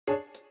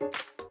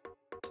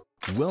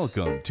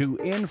Welcome to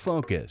In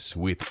Focus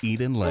with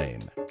Eden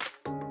Lane.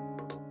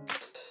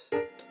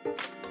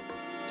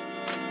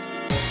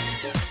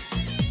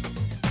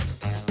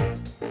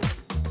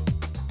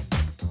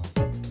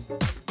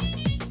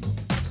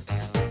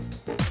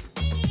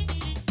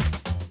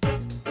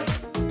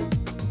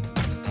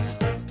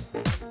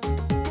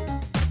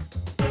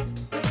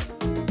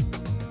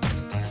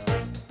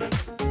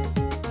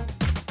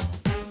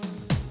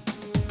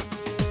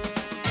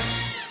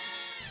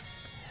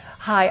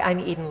 Hi, I'm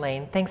Eden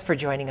Lane. Thanks for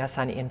joining us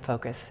on In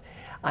Focus.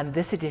 On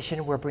this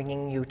edition, we're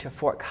bringing you to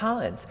Fort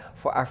Collins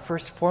for our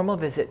first formal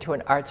visit to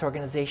an arts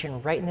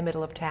organization right in the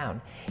middle of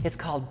town. It's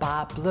called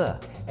Bas Bleu,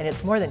 and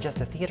it's more than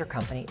just a theater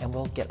company, and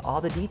we'll get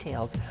all the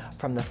details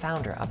from the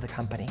founder of the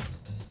company.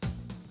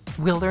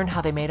 We'll learn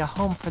how they made a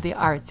home for the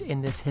arts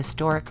in this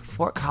historic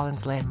Fort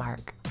Collins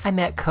landmark. I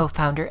met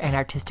co-founder and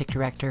artistic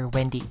director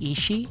Wendy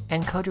Ishii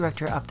and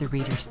co-director of the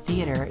Readers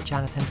Theater,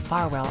 Jonathan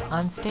Farwell,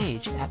 on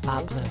stage at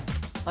Bas Bleu.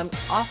 I'm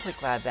awfully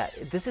glad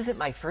that this isn't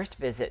my first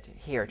visit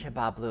here to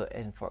Bas Bleu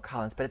in Fort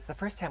Collins, but it's the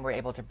first time we're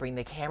able to bring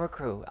the camera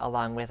crew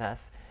along with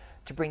us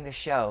to bring the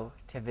show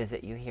to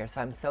visit you here. So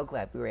I'm so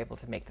glad we were able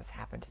to make this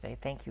happen today.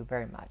 Thank you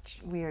very much.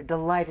 We are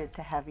delighted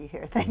to have you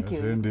here. Thank you.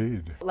 Yes,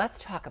 indeed.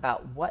 Let's talk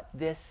about what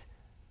this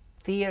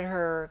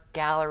theater,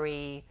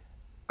 gallery,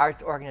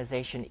 arts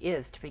organization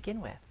is to begin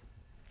with.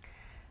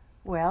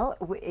 Well,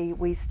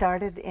 we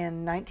started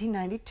in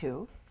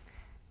 1992,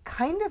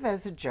 kind of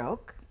as a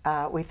joke.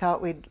 We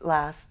thought we'd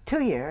last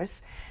 2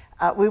 years.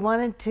 We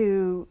wanted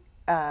to,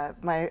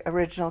 my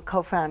original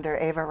co-founder,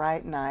 Ava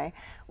Wright, and I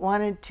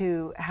wanted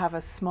to have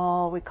a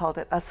small, we called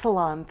it a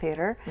salon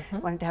theater.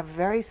 Wanted to have a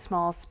very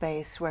small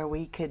space where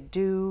we could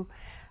do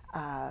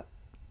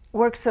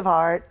works of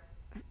art,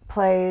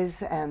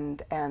 plays,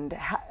 and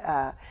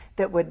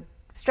that would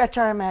stretch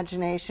our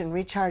imagination,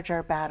 recharge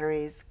our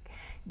batteries,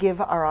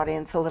 give our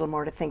audience a little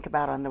more to think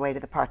about on the way to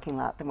the parking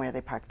lot than where they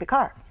parked the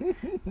car.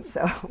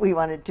 So we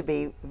wanted to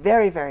be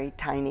very, very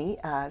tiny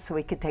so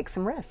we could take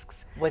some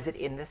risks. Was it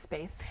in this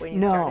space when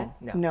you started?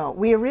 No.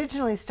 We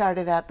originally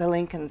started at the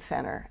Lincoln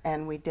Center,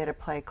 and we did a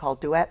play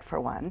called Duet for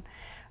One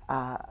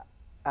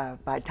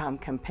by Tom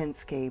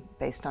Kempinski,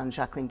 based on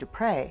Jacqueline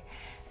Dupre.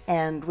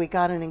 And we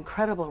got an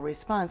incredible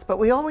response, but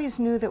we always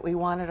knew that we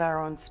wanted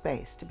our own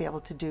space to be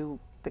able to do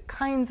the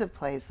kinds of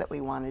plays that we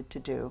wanted to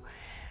do.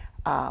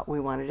 We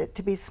wanted it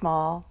to be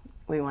small,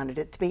 we wanted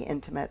it to be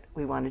intimate,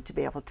 we wanted to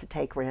be able to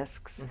take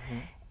risks.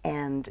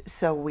 And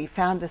so we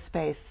found a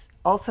space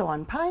also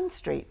on Pine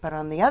Street, but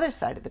on the other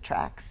side of the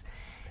tracks.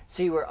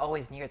 So you were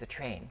always near the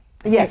train?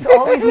 Yes,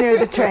 always near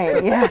the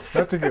train, yes.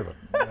 That's a given.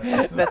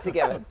 That's a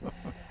given.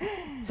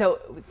 So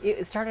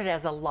it started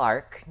as a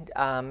lark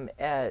and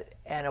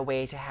a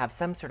way to have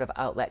some sort of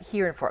outlet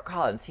here in Fort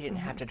Collins, so you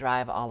didn't have to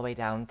drive all the way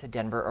down to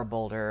Denver or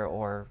Boulder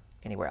or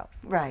anywhere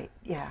else. Right,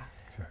 yeah.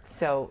 Exactly.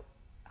 So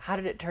how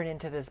did it turn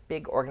into this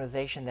big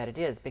organization that it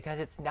is? Because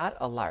it's not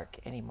a lark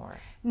anymore.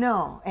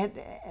 No,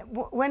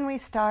 when we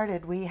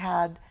started, we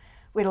had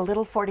a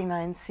little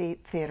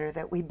 49-seat theater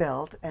that we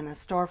built in a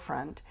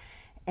storefront,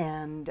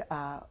 and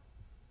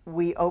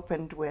we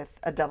opened with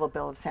a double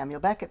bill of Samuel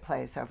Beckett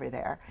plays over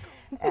there.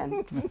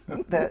 And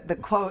the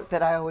quote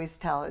that I always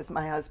tell is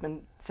my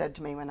husband said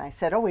to me when I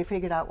said, "Oh, we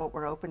figured out what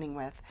we're opening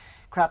with,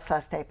 Crops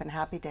Last Tape and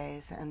Happy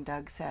Days," and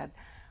Doug said,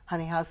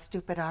 "Honey, how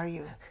stupid are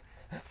you?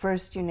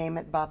 First you name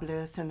it Bas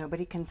Bleu so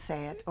nobody can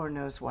say it or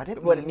knows what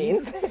it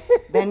means.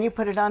 Then you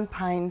put it on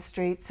Pine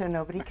Street so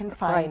nobody can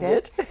find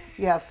it.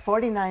 You have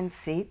 49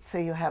 seats so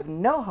you have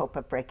no hope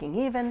of breaking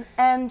even,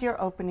 and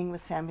you're opening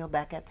with Samuel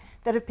Beckett,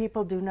 that if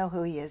people do know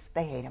who he is,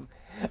 they hate him."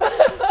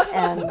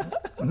 And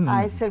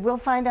I said, "We'll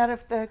find out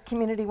if the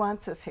community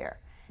wants us here."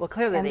 Well,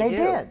 clearly and they do.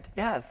 did.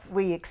 Yes.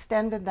 We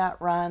extended that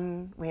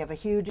run. We have a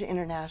huge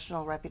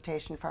international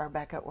reputation for our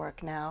Beckett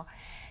work now.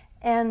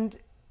 And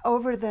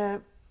over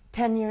the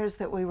 10 years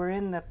that we were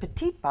in the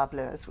Petit Bas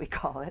Bleu, as we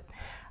call it,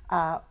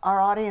 our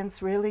audience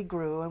really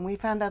grew, and we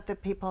found out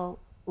that people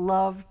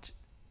loved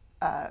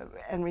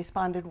and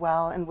responded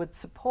well and would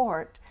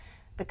support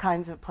the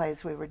kinds of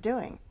plays we were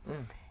doing.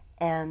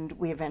 And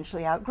we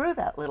eventually outgrew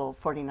that little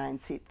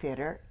 49-seat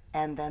theater,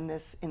 and then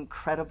this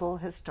incredible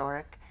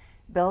historic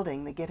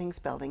building, the Giddings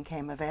Building,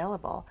 came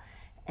available.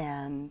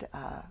 And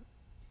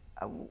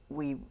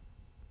we,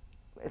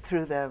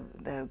 through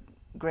the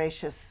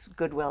gracious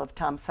goodwill of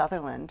Tom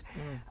Sutherland,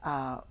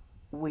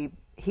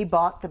 he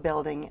bought the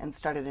building and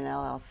started an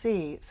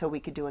LLC so we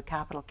could do a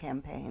capital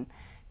campaign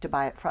to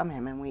buy it from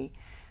him. And we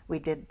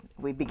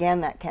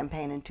began that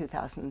campaign in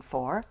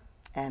 2004,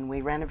 and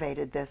we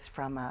renovated this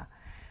from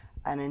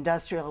an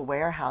industrial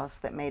warehouse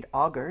that made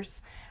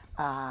augers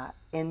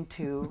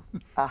into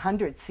a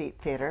 100-seat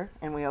theater,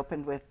 and we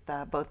opened with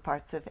both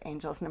parts of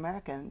Angels in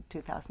America in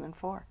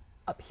 2004.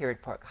 Up here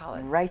at Fort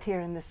Collins. Right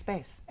here in this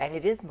space. And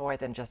it is more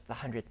than just the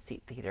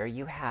 100-seat theater.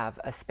 You have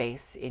a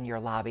space in your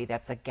lobby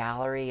that's a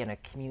gallery and a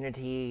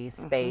community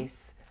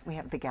space. We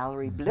have the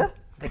Gallery Bleu.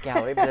 The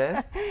Gallery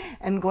Bleu.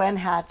 And Gwen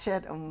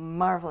Hatchett, a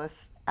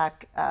marvelous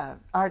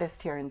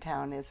artist here in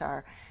town, is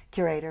our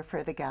curator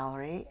for the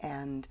gallery.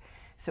 And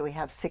So we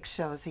have 6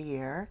 shows a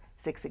year,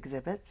 6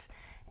 exhibits,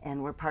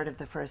 and we're part of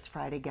the First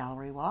Friday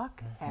Gallery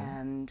Walk,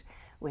 and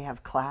we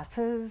have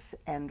classes,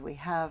 and we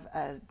have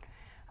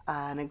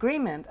an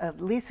agreement, a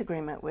lease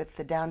agreement with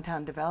the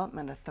Downtown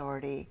Development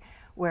Authority,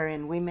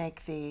 wherein we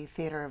make the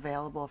theater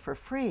available for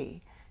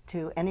free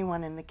to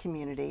anyone in the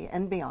community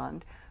and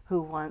beyond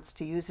who wants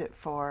to use it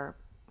for,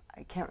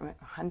 I can't remember,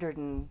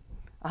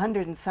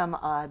 100 and some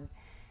odd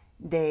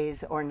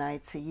days or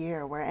nights a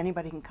year, where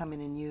anybody can come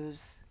in and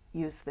use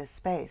this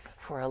space.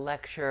 For a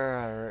lecture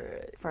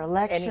or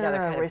any other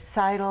kind of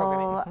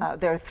recital.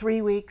 There are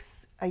 3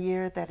 weeks a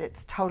year that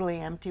it's totally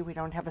empty. We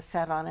don't have a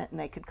set on it, and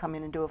they could come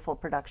in and do a full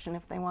production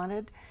if they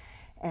wanted.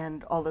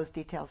 And all those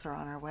details are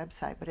on our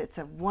website. But it's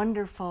a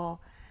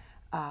wonderful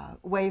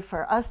way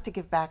for us to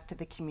give back to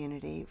the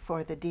community,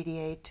 for the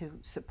DDA to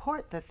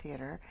support the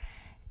theater,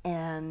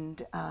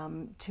 and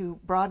to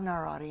broaden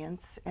our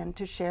audience, and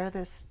to share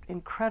this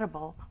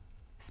incredible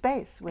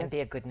space with. And be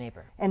a good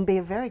neighbor. And be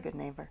a very good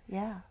neighbor,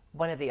 yeah.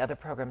 One of the other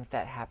programs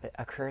that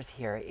occurs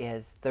here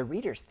is the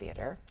Readers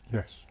Theater.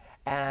 Yes.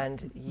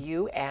 And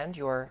you and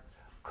your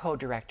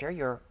co-director,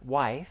 your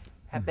wife,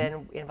 have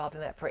been involved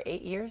in that for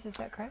 8 years, is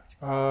that correct?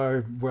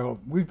 Well,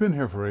 we've been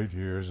here for 8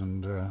 years,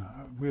 and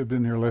we had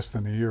been here less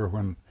than a year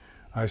when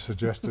I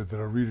suggested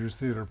that a Readers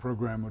Theater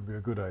program would be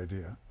a good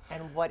idea.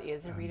 And what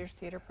is a Readers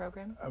Theater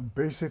program?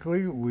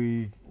 Basically,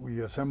 we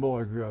assemble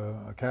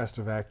a cast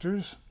of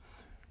actors,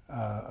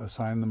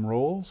 assign them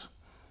roles,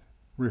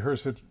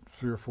 rehearse it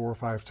 3 or 4 or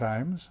 5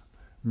 times,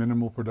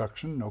 minimal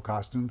production, no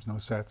costumes, no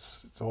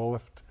sets. It's all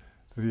left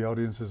to the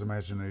audience's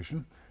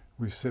imagination.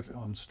 We sit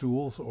on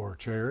stools or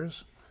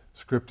chairs,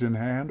 script in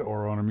hand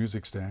or on a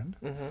music stand,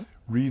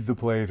 read the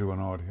play to an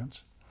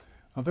audience.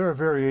 Now, there are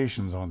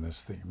variations on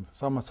this theme.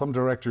 Some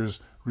directors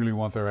really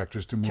want their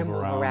actors to move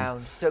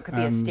around. So it could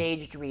be a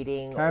staged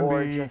reading,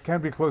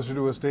 can be closer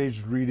to a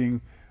staged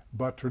reading,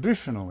 but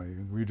traditionally,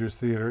 Readers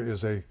Theater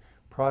is a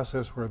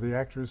process where the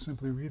actors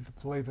simply read the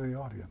play to the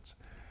audience.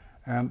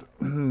 And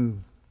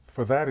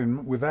with that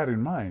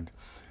in mind,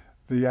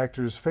 the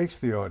actors face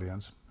the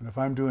audience, and if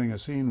I'm doing a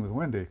scene with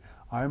Wendy,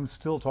 I'm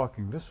still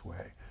talking this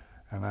way,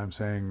 and I'm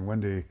saying,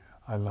 Wendy,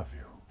 I love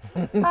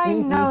you. I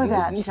know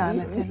that,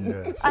 Jonathan.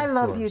 Yes, I of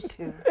love you course.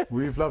 too.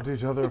 We've loved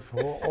each other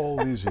for all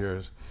these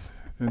years,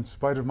 in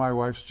spite of my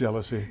wife's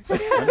jealousy.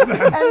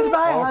 And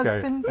my Okay.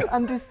 husband's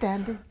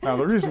understanding. Now,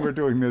 the reason we're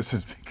doing this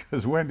is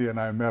because Wendy and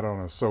I met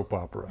on a soap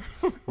opera.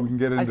 We can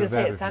get I was into going to say,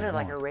 that it if sounded you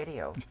like a want.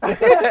 radio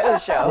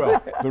show.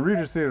 Well, the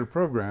Readers Theater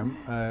program,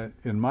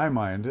 in my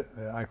mind,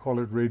 I call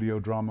it radio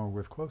drama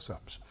with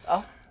close-ups.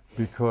 Oh.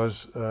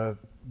 Because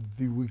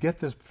we get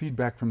this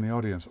feedback from the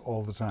audience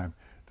all the time,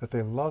 that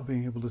they love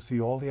being able to see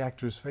all the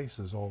actors'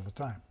 faces all the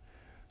time.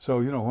 So,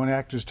 you know, when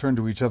actors turn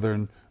to each other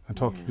and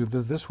talk to you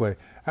this way,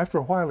 after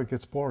a while it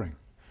gets boring,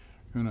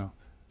 you know.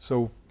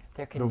 So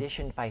They're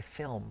conditioned by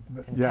film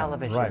and yeah,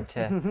 television right.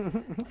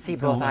 to see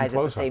film both and eyes at the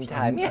close-ups. same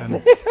time.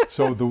 And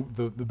so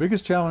the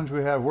biggest challenge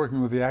we have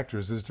working with the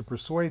actors is to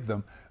persuade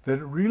them that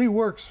it really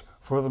works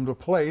for them to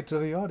play to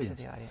the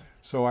audience.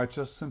 So I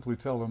just simply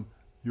tell them,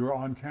 you're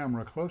on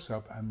camera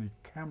close-up, and the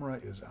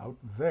camera is out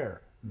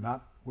there,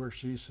 not where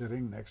she's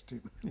sitting next to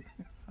you.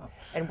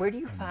 And where do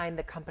you find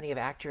the company of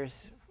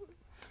actors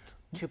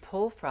to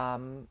pull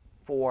from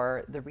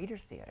for the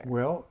Readers Theater?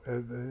 Well,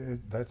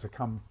 that's a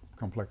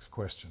complex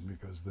question,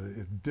 because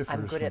it differs.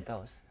 I'm good from at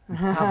those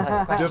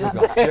complex questions.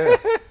 Difficult,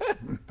 yes.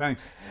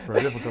 Thanks for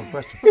a difficult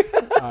question.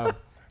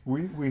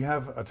 We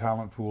have a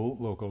talent pool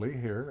locally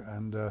here,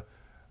 and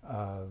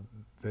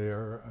they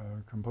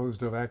are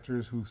composed of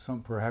actors who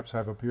perhaps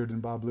have appeared in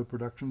Bas Bleu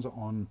productions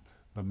on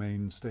the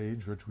main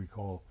stage, which we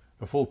call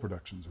the full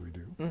productions we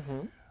do.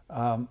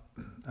 And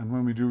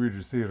when we do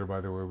Readers Theater,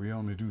 by the way, we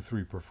only do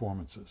 3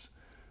 performances.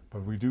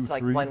 But we do It's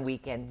like 1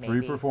 weekend, maybe.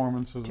 3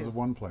 performances of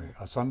one play,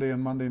 a Sunday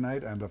and Monday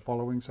night, and a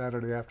following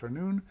Saturday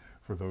afternoon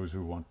for those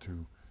who want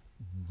to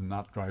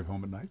not drive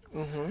home at night.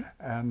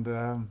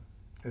 And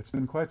it's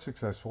been quite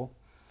successful.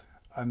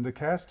 And the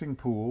casting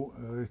pool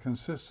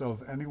consists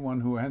of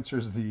anyone who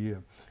answers the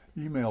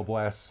email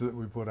blasts that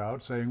we put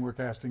out saying we're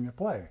casting a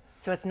play.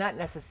 So it's not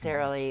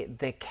necessarily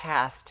the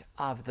cast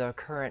of the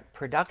current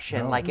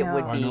production, No, like it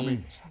would by no be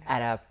means.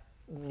 at a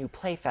new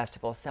play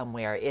festival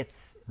somewhere.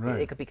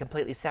 Right. It could be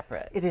completely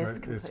separate. It is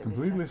Right, it's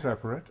completely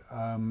separate,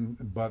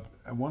 but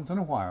once in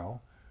a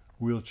while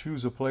we'll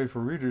choose a play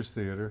for Readers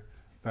Theater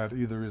that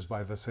either is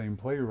by the same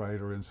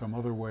playwright or in some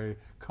other way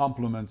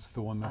complements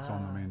the one that's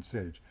on the main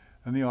stage.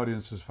 And the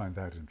audiences find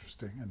that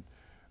interesting. And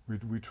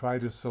we try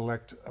to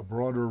select a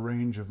broader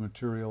range of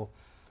material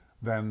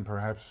than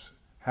perhaps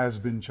has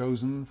been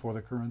chosen for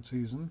the current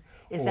season.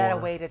 Is that a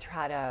way to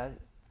try to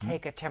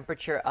take a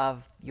temperature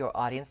of your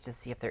audience to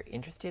see if they're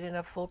interested in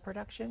a full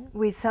production?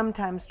 We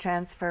sometimes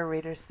transfer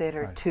Readers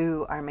Theater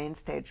to our main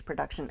stage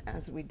production,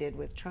 as we did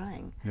with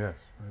Trying. Yes,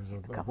 there's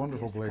a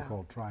wonderful years play ago.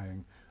 called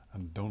Trying,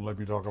 and don't let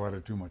me talk about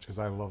it too much because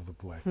I love the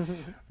play.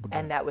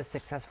 And that was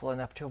successful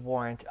enough to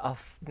warrant a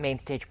main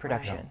stage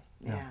production.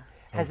 Yeah.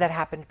 Has that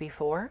happened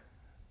before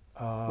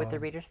with the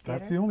Readers Theater?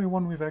 That's the only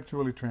one we've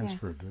actually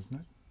transferred, isn't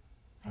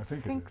it? I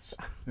think it is. So.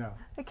 Yeah.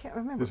 I can't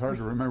remember. It's hard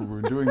to remember.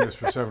 We've been doing this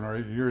for 7 or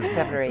 8 years now.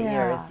 7 or 8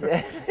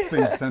 years.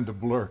 Things tend to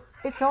blur.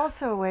 It's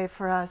also a way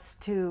for us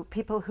to,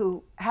 people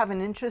who have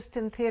an interest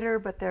in theater,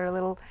 but they're a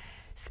little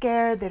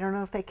scared, they don't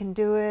know if they can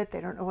do it,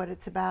 they don't know what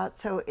it's about.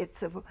 So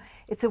it's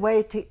a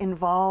way to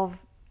involve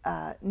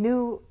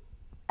new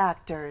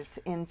actors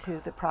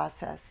into the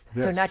process.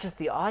 Yeah. So not just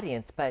the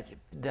audience, but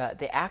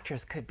the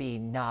actors could be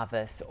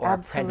novice or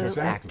Absolutely. apprentice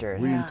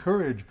actors. We Yeah.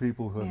 encourage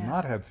people who have Yeah.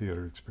 not had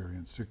theater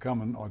experience to come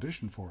and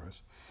audition for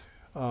us.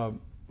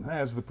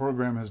 As the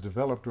program has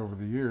developed over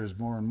the years,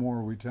 more and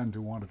more we tend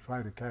to want to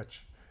try to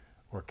catch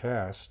or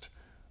cast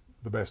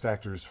the best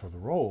actors for the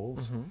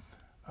roles.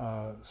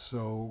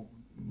 So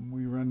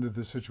we run into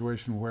the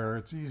situation where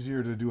it's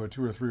easier to do a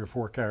 2 or 3 or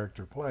 4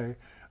 character play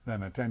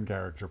than a 10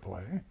 character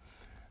play,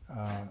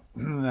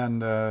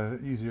 and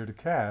easier to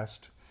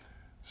cast.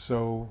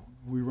 So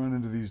we run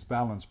into these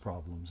balance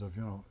problems of,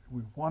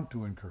 we want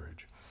to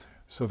encourage.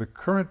 So the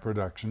current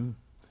production,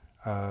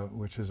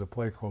 which is a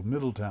play called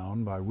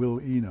Middletown by Will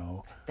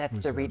Eno. That's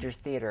the Readers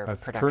Theatre That's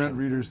the production. current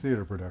Readers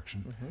Theatre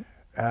production.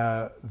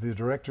 The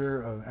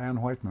director,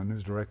 Ann Whiteman,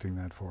 who's directing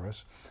that for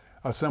us,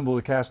 assembled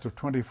a cast of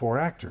 24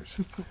 actors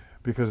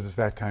because it's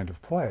that kind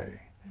of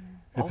play.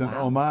 It's an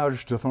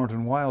homage to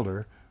Thornton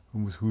Wilder,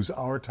 whose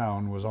Our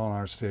Town was on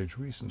our stage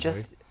recently.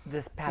 Just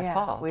this past Yeah,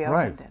 fall. we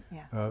Right. opened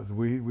it. Yeah.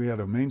 We had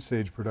a main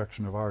stage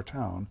production of Our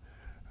Town,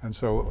 and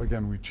so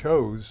again we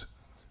chose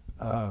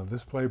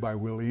this play by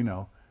Will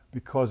Eno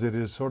because it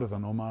is sort of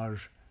an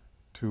homage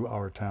to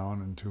Our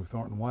Town and to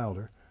Thornton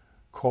Wilder,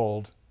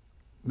 called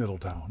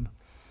Middletown.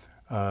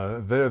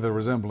 There the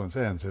resemblance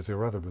ends. It's a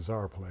rather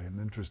bizarre play and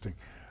interesting,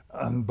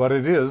 but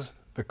it is,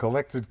 the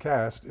collected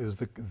cast is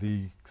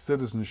the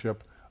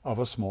citizenship of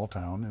a small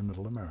town in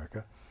Middle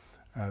America,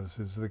 as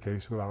is the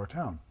case with Our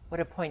Town. What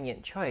a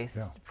poignant choice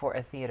Yeah. for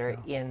a theater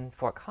in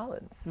Fort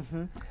Collins,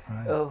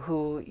 Right.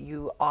 who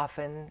you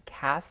often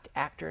cast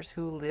actors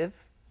who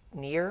live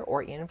near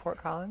or in Fort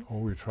Collins.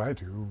 Oh, we try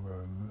to.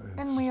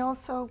 And we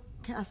also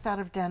cast out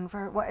of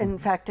Denver. Well, in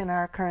fact, in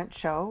our current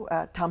show,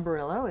 Tom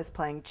Barillo is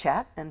playing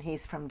Chet, and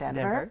he's from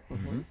Denver.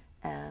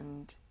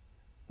 And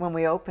when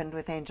we opened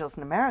with Angels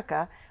in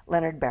America,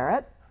 Leonard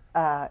Barrett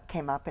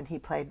came up and he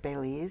played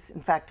Belize.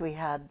 In fact, we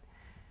had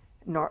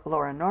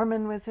Laura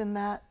Norman was in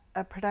that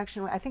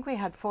production. I think we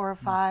had 4 or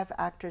 5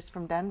 actors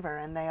from Denver,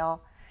 and they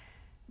all.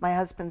 My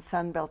husband's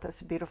son built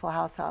us a beautiful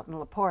house out in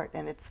LaPorte,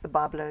 and it's the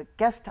Bas Bleu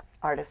guest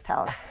artist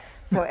house.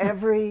 So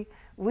every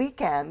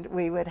weekend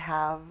we would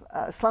have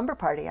a slumber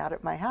party out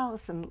at my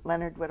house, and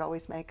Leonard would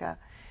always make a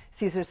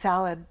Caesar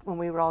salad when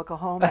we would all go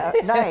home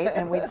at night,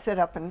 and we'd sit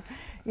up and,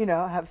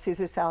 have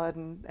Caesar salad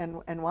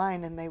and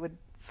wine, and they would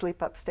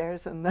sleep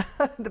upstairs in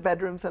the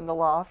bedrooms and the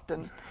loft.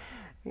 And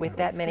With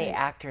that many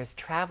actors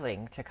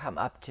traveling to come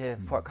up to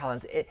Fort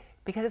Collins,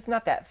 because it's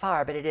not that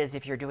far, but it is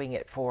if you're doing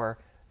it for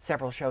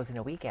several shows in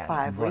a weekend.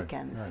 5 Right,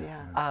 weekends, right,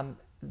 yeah.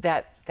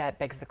 right. That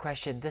begs the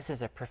question, this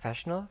is a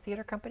professional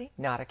theater company,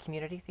 not a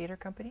community theater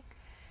company?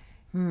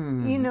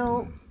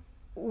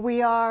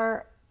 We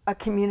are a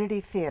community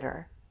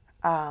theater.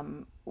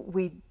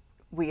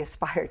 We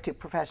aspire to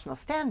professional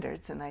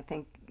standards, and I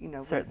think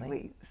Certainly.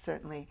 we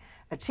certainly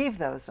achieve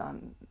those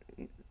on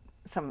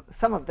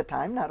some of the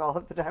time, not all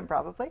of the time,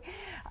 probably.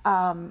 There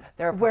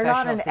are We're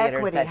not professional an theaters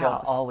equity that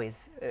house. don't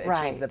always achieve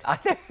Right. them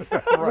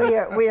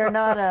either. We are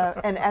not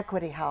an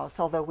equity house,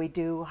 although we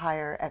do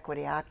hire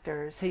equity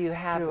actors. So you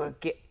have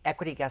through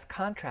equity guest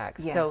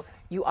contracts. Yes. So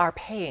you are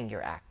paying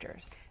your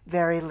actors.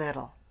 very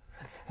little.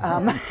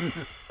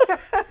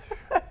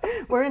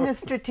 We're in a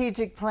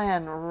strategic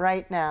plan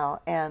right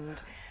now, and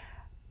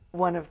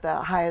one of the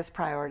highest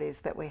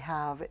priorities that we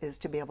have is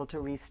to be able to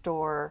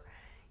restore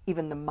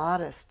even the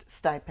modest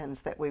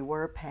stipends that we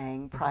were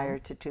paying prior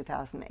to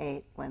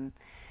 2008, when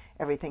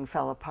everything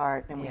fell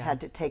apart, and we Yeah.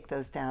 had to take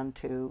those down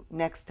to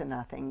next to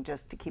nothing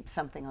just to keep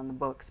something on the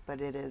books.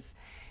 But it is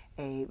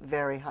a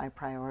very high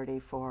priority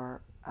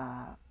for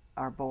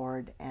our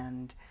board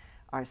and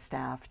our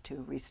staff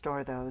to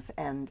restore those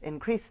and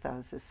increase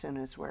those as soon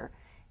as we're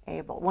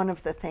able. One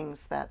of the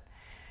things that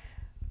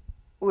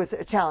was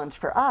a challenge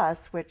for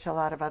us, which a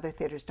lot of other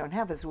theaters don't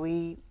have, is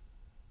we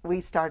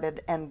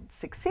started and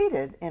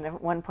succeeded in a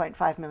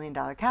 $1.5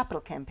 million capital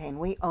campaign.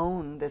 We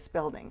own this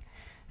building.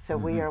 So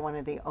we are one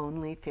of the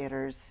only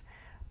theaters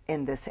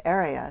in this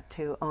area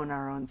to own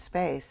our own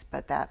space,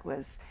 but that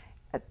was,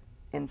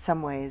 in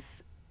some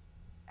ways,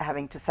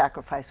 having to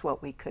sacrifice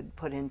what we could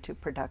put into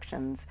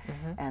productions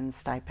and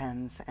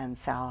stipends and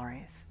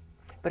salaries.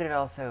 But it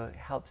also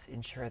helps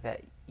ensure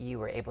that you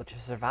were able to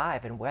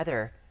survive and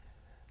weather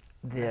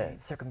the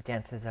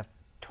circumstances of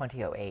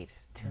 2008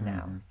 to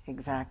now.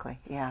 Exactly,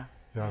 yeah.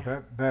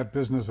 Yeah, that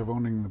business of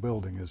owning the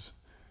building is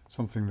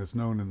something that's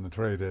known in the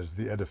trade as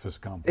the edifice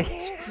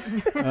complex.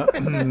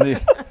 And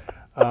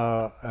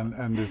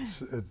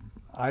it's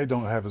I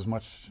don't have as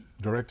much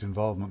direct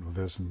involvement with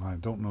this, and I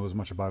don't know as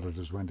much about it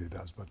as Wendy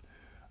does, but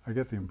I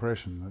get the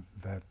impression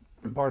that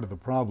part of the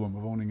problem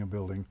of owning a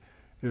building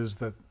is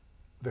that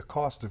the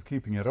cost of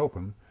keeping it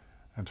open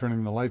and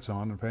turning the lights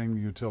on and paying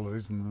the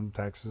utilities and the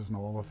taxes and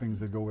all the things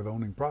that go with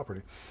owning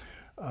property,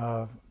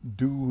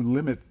 do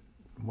limit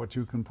what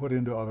you can put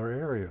into other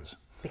areas.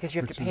 Because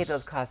you have to pay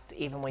those costs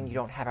even when you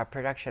don't have a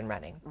production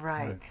running.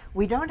 Right.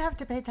 We don't have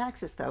to pay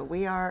taxes, though.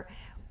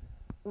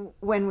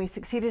 When we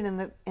succeeded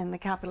in the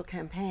capital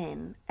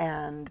campaign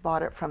and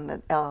bought it from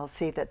the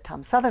LLC that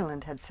Tom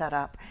Sutherland had set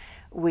up,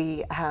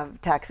 we have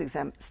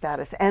tax-exempt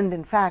status. And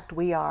in fact,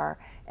 we are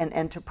an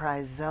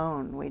enterprise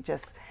zone. We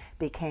just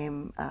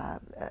became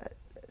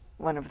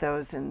one of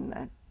those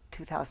in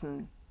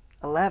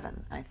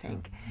 2011, I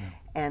think.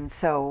 And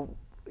so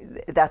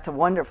that's a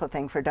wonderful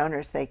thing for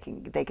donors. They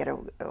get a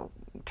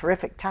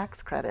terrific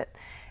tax credit.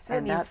 So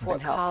that means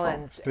Fort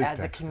Collins as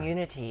a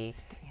community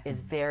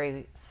is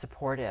very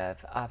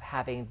supportive of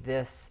having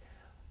this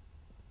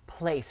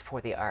place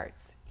for the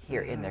arts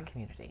here in their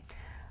community.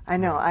 I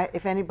know.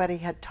 If anybody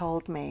had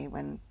told me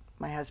when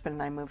my husband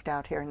and I moved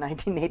out here in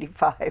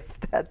 1985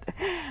 that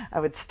I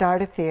would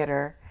start a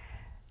theater,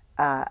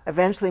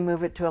 eventually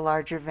move it to a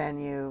larger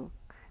venue,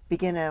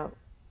 begin a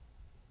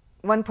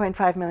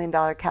 $1.5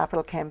 million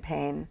capital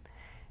campaign,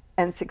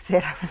 and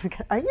succeed, I was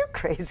are you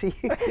crazy?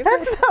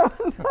 That's so,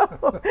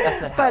 no.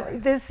 That's not how it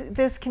works. But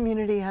this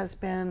community has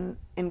been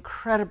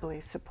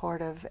incredibly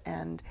supportive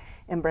and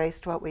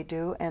embraced what we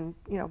do, and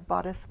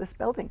bought us this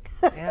building.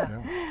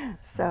 Yeah.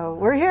 So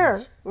we're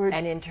here.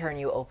 And in turn,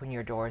 you open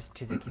your doors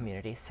to the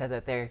community so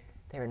that they're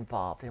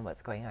involved in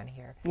what's going on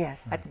here.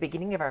 Yes. At the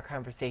beginning of our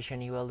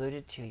conversation, you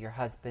alluded to your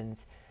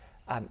husband's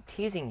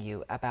teasing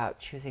you about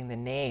choosing the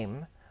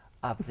name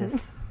of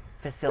this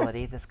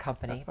facility, this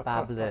company,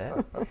 Bas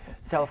Bleu.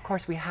 So of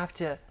course we have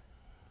to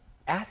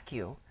ask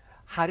you,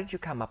 how did you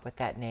come up with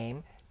that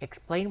name?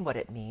 Explain what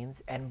it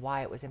means and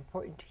why it was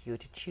important to you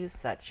to choose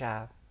such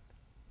a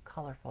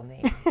colorful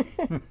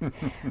name.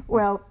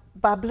 Well,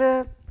 Bas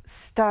Bleu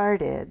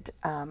started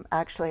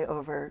actually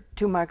over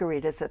 2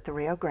 margaritas at the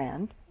Rio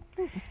Grande.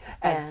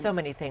 As so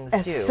many things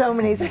as do. So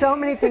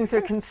many things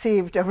are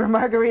conceived over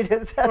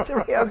margaritas at the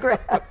Rio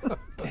Grande.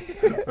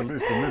 At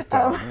least in this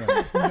town,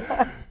 yes.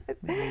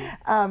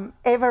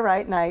 Ava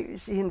Wright and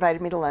she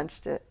invited me to lunch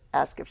to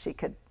ask if she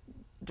could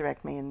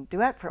direct me in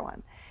duet for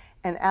one.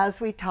 And as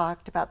we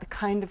talked about the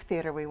kind of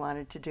theater we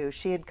wanted to do,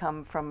 she had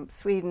come from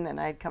Sweden and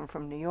I'd come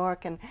from New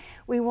York, and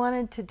we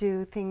wanted to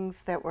do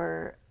things that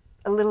were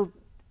a little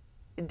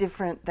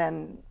different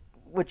than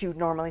what you'd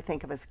normally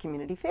think of as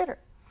community theater.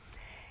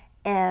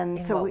 And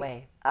in so what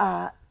way?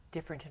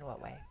 Different in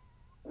what way?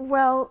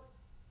 Well,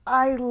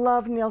 I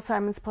love Neil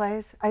Simon's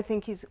plays. I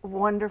think he's a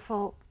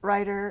wonderful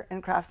writer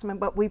and craftsman,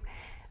 but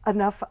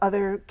enough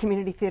other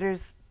community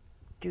theaters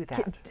do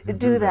that.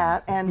 Do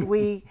that, and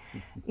we,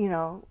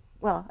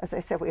 well, as I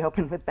said, we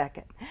opened with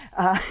Beckett.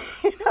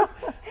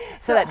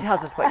 So that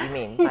tells us what you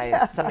mean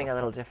by something a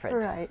little different.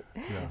 Right.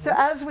 Yeah. So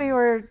as we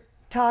were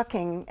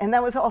talking, and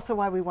that was also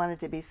why we wanted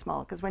to be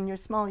small, because when you're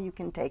small, you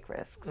can take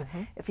risks.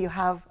 If you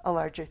have a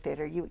larger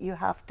theater, you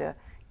have to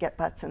get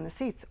butts in the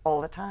seats all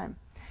the time.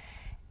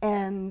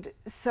 And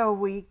so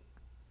we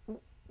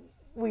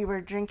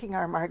were drinking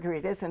our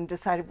margaritas and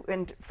decided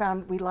and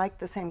found we liked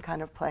the same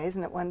kind of plays.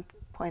 And at one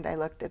point I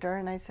looked at her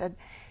and I said,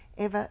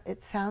 Ava,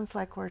 it sounds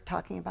like we're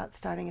talking about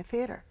starting a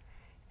theater.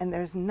 And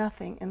there's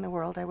nothing in the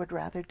world I would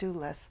rather do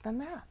less than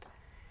that.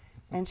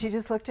 And she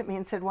just looked at me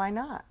and said, why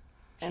not?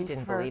 She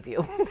didn't believe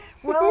you.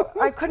 Well,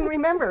 I couldn't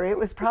remember. It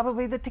was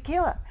probably the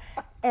tequila.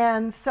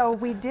 And so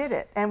we did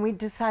it. And we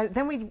decided,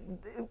 then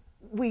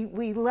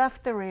we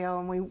left the Rio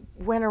and we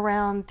went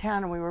around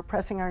town and we were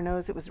pressing our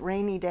nose. It was a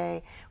rainy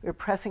day. We were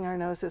pressing our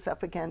noses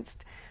up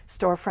against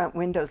storefront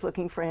windows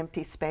looking for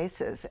empty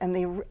spaces. And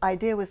the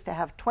idea was to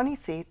have 20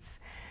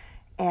 seats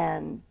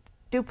and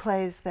do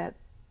plays that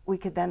we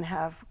could then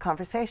have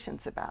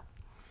conversations about.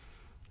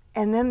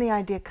 And then the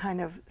idea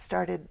kind of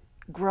started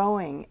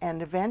growing,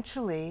 and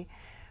eventually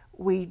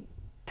we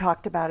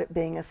talked about it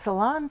being a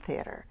salon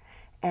theater,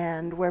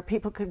 and where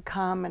people could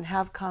come and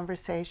have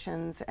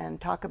conversations and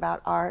talk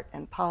about art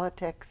and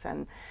politics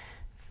and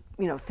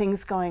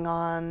things going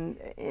on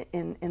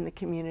in the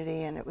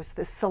community. And it was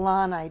this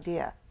salon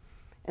idea.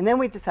 And then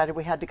we decided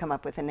we had to come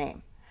up with a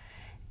name.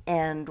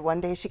 And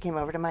one day she came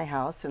over to my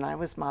house and I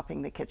was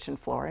mopping the kitchen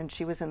floor and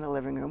she was in the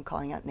living room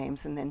calling out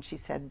names, and then she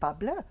said Bas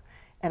Bleu.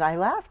 And I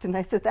laughed and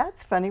I said,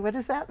 that's funny, what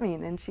does that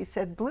mean? And she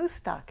said blue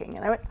stocking.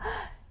 And I went,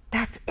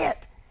 that's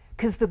it.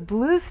 Because the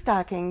blue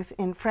stockings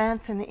in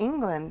France and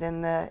England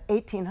in the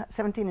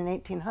 17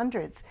 and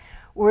 1800s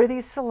were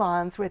these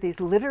salons where these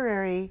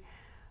literary,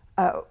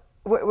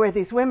 where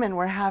these women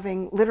were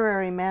having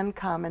literary men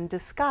come and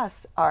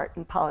discuss art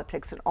and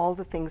politics and all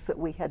the things that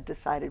we had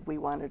decided we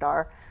wanted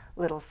our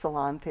little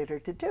salon theater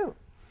to do.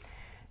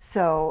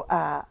 So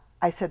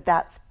I said,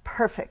 that's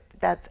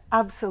perfect. That's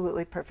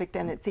absolutely perfect.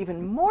 And it's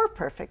even more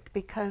perfect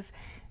because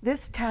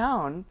this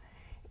town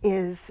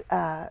is,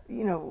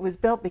 was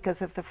built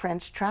because of the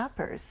French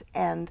trappers.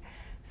 And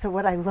so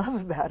what I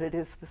love about it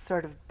is the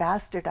sort of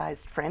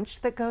bastardized French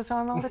that goes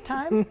on all the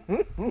time.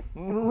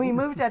 When we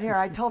moved out here,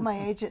 I told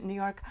my agent in New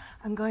York,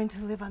 I'm going to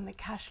live on the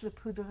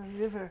Cache-le-Poudre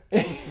River.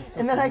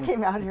 And then I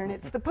came out here and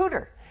it's the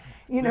Poudre.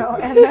 you know,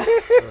 and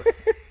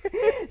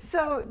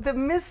so the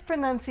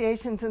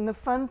mispronunciations and the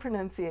fun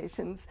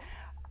pronunciations,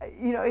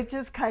 you know, it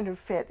just kind of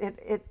fit.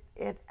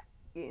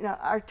 You know,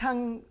 our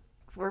tongues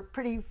were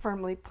pretty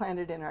firmly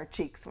planted in our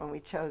cheeks when we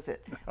chose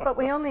it, but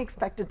we only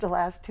expected to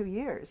last 2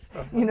 years,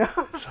 you know,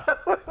 so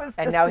it was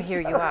And just now a here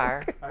you joke.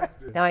 are.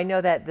 Now I know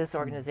that this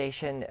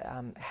organization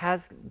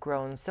has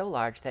grown so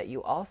large that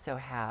you also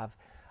have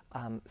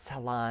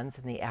salons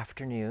in the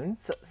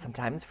afternoons,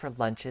 sometimes for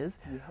lunches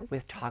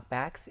with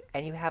talkbacks,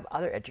 and you have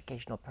other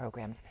educational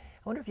programs.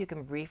 I wonder if you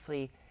can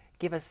briefly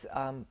give us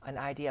an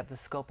idea of the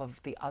scope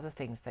of the other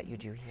things that you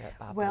do here at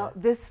Bas Bleu. Well,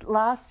 this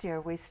last year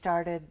we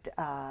started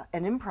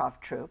an improv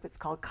troupe. It's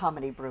called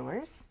Comedy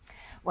Brewers.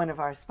 One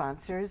of our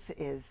sponsors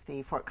is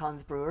the Fort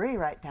Collins Brewery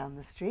right down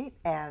the street,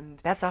 and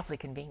That's awfully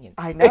convenient.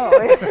 I know.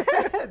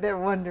 They're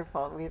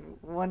wonderful. We have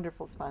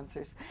wonderful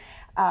sponsors.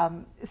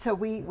 So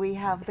we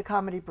have the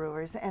Comedy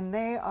Brewers, and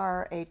they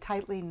are a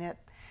tightly knit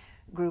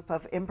group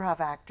of improv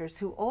actors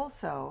who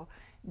also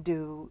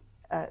do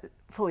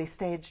fully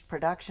staged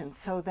productions.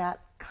 So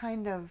that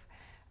kind of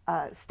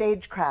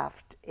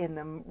stagecraft in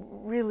them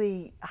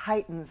really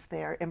heightens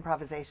their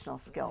improvisational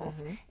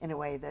skills in a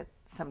way that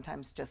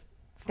sometimes just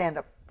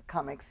stand-up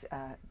comics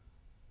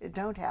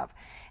don't have.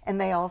 And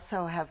they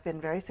also have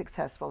been very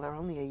successful. They're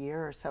only a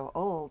year or so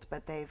old,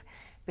 but they've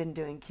been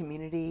doing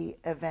community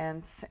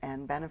events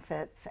and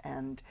benefits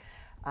and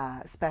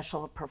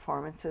special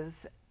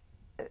performances.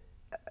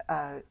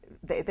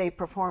 They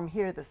perform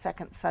here the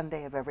second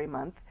Sunday of every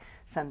month,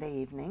 Sunday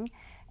evening,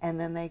 and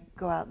then they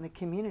go out in the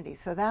community.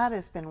 So that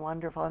has been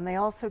wonderful. And they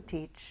also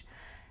teach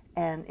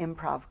an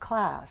improv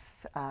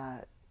class.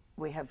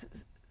 We have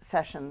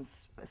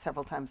sessions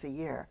several times a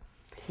year.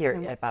 Here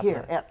at Bas Bleu.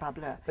 Here at Bas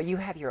Bleu. But you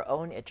have your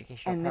own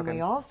educational And programs. then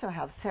we also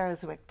have Sarah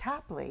Zwick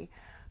Tapley,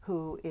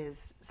 who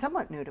is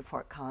somewhat new to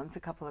Fort Collins. A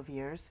couple of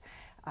years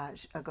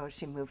ago,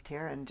 she moved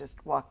here and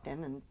just walked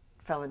in and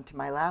fell into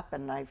my lap,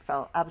 and I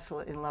fell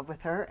absolutely in love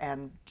with her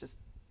and just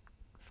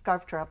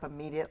scarfed her up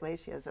immediately.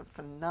 She has a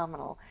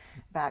phenomenal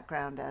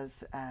background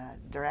as a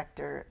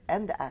director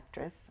and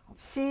actress.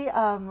 She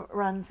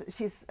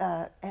she's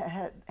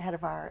head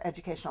of our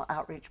educational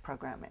outreach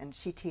program, and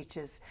she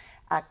teaches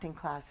acting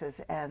classes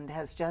and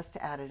has just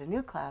added a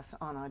new class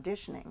on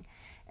auditioning.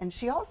 And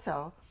she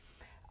also,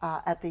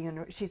 at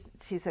the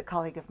she's a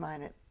colleague of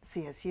mine at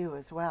CSU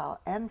as well,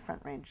 and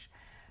Front Range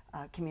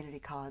Community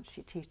College.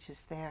 She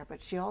teaches there,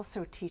 but she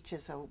also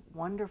teaches a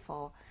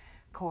wonderful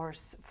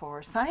course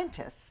for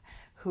scientists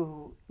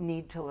who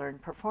need to learn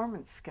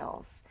performance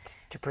skills.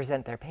 To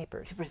present their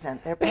papers. To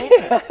present their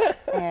papers.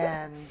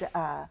 And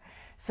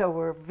so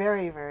we're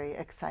very, very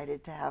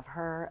excited to have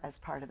her as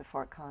part of the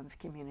Fort Collins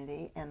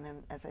community. And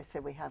then, as I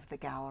said, we have the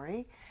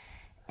gallery.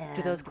 And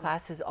Do those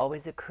classes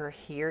always occur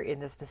here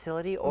in this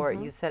facility, or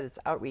you said it's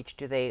outreach?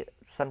 Do they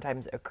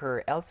sometimes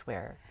occur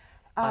elsewhere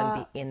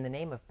in the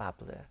name of Bas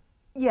Bleu?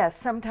 Yes,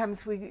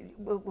 sometimes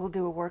we'll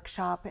do a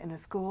workshop in a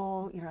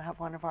school, you know, have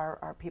one of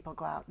our people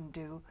go out and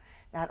do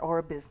that, or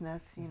a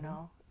business, you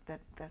know,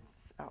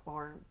 that's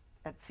or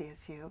at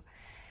CSU.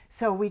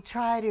 So we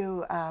try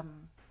to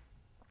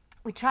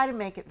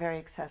make it very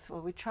accessible.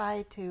 We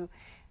try to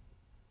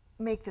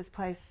make this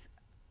place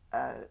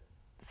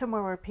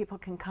somewhere where people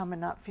can come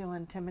and not feel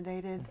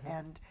intimidated.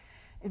 And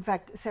in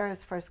fact,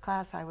 Sarah's first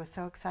class, I was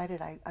so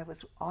excited. I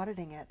was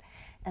auditing it,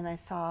 and I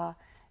saw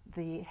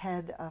the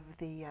head of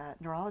the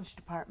neurology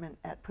department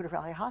at Poudre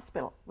Valley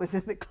Hospital was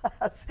in the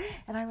class.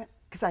 And I went,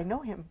 because I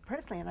know him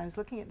personally, and I was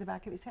looking at the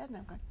back of his head, and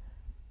I'm going,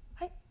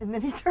 hi. And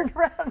then he turned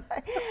around,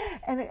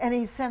 and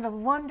he sent a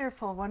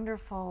wonderful,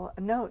 wonderful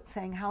note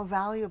saying how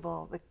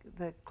valuable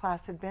the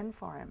class had been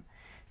for him.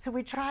 So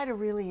we try to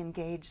really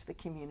engage the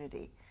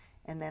community,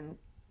 and then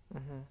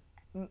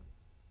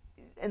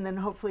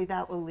hopefully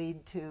that will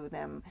lead to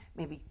them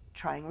maybe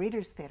trying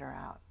Readers Theatre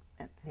out.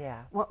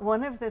 Yeah.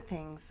 One of the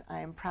things I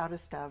am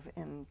proudest of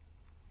in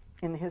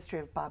the history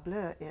of Bas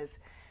Bleu is,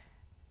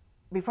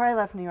 before I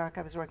left New York,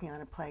 I was working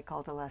on a play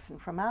called A Lesson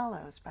from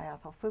Aloes by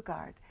Ethel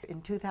Fugard.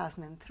 In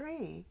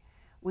 2003,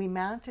 we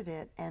mounted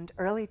it, and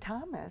Early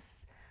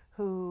Thomas,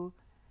 who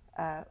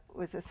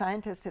was a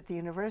scientist at the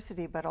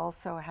university but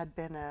also had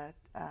been a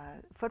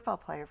football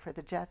player for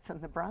the Jets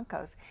and the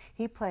Broncos,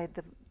 he played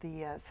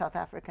the South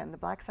African, the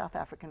black South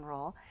African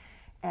role,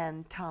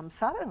 and Tom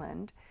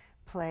Sutherland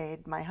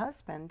played my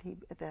husband,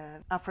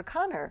 the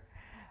Afrikaner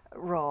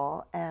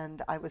role,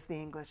 and I was the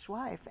English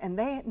wife. And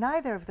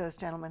neither of those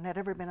gentlemen had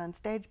ever been on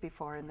stage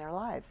before in their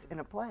lives in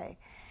a play.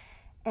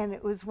 And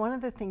it was one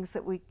of the things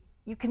that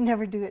you could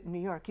never do it in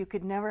New York. You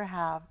could never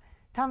have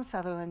Tom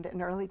Sutherland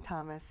and Early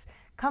Thomas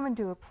come and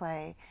do a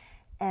play.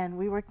 And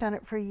we worked on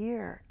it for a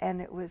year,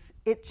 and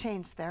it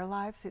changed their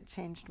lives, it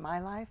changed my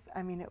life.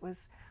 I mean, it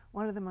was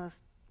one of the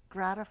most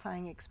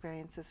gratifying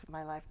experiences of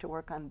my life to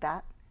work on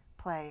that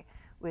play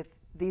with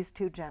these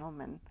two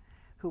gentlemen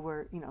who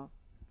were, you know,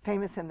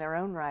 famous in their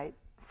own right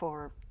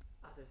for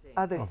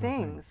other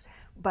things,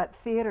 but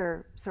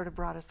theater sort of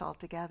brought us all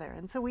together.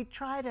 And so we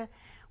try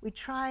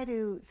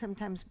to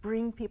sometimes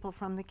bring people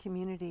from the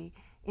community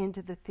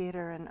into the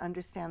theater and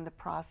understand the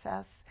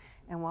process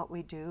and what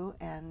we do.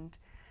 And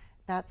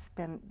that's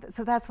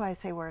why I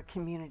say we're a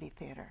community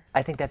theater.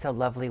 I think that's a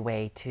lovely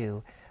way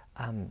to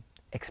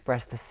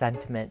express the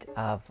sentiment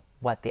of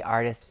what the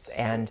artists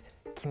and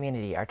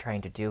community are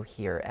trying to do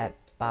here at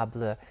Bas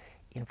Bleu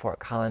in Fort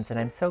Collins. And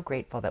I'm so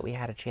grateful that we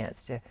had a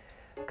chance to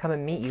come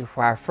and meet you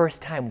for our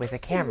first time with the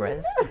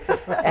cameras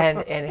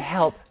and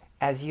help,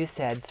 as you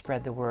said,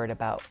 spread the word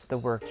about the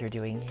work you're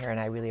doing here. And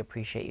I really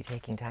appreciate you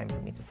taking time for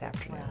me this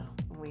afternoon. Well,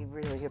 we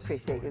really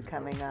appreciate you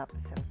coming up,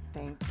 so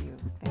thank you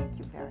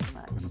very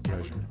much. It's been a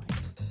pleasure.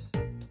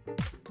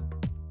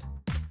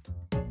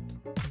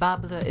 Bas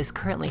Bleu is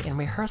currently in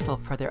rehearsal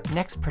for their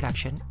next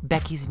production,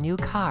 Becky's New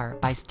Car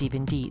by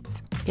Stephen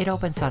Dietz. It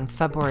opens on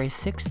February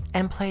 6th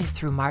and plays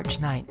through March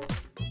 9th.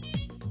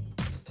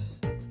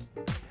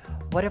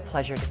 What a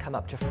pleasure to come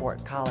up to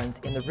Fort Collins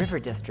in the River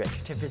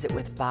District to visit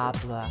with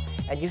Bas Bleu.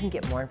 And you can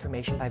get more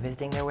information by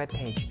visiting their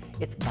webpage.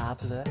 It's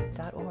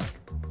basbleu.org.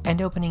 And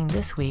opening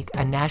this week,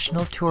 a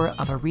national tour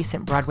of a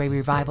recent Broadway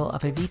revival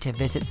of Evita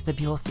visits the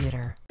Buell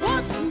Theater.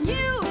 What's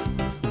new?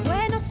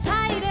 Buenos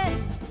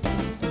Aires.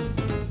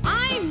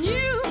 I'm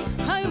new.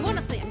 I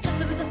wanna say I'm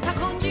just a little stuck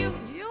on you.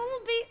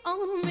 You'll be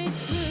on me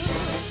too.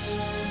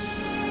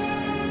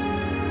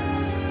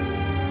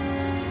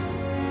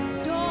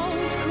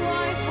 Don't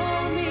cry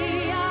for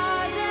me,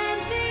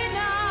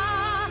 Argentina.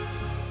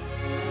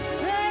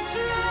 The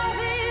truth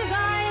is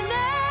I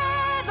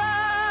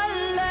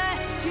never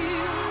left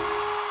you.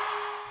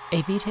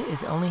 Evita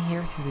is only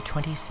here through the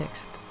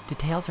 26th.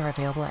 Details are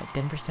available at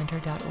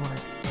denvercenter.org.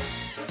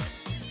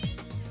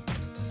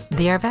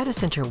 The Arvada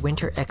Center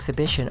Winter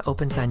Exhibition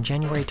opens on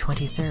January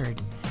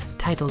 23rd.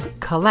 Titled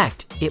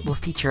Collect, it will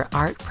feature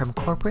art from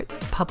corporate,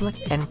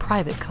 public, and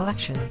private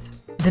collections.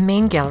 The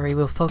main gallery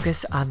will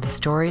focus on the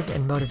stories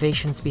and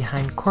motivations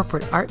behind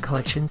corporate art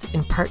collections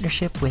in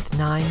partnership with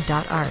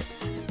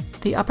 9.arts.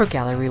 The upper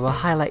gallery will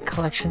highlight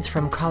collections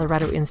from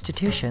Colorado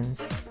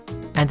institutions,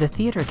 and the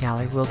theater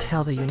gallery will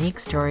tell the unique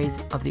stories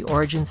of the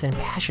origins and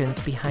passions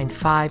behind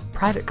 5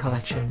 private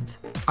collections.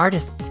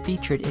 Artists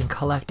featured in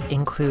Collect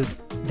include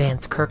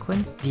Vance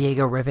Kirkland,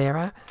 Diego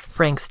Rivera,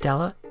 Frank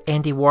Stella,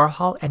 Andy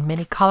Warhol, and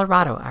many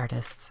Colorado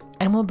artists.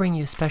 And we'll bring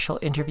you special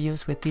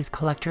interviews with these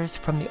collectors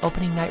from the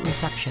opening night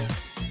reception.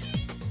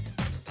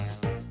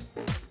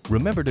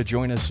 Remember to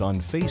join us on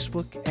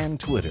Facebook and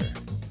Twitter.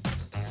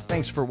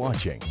 Thanks for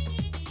watching.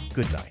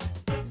 Good night.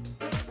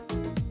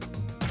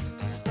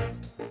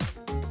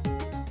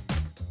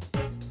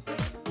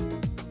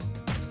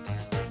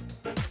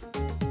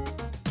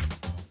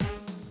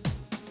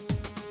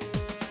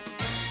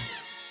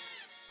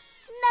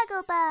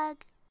 Snugglebug.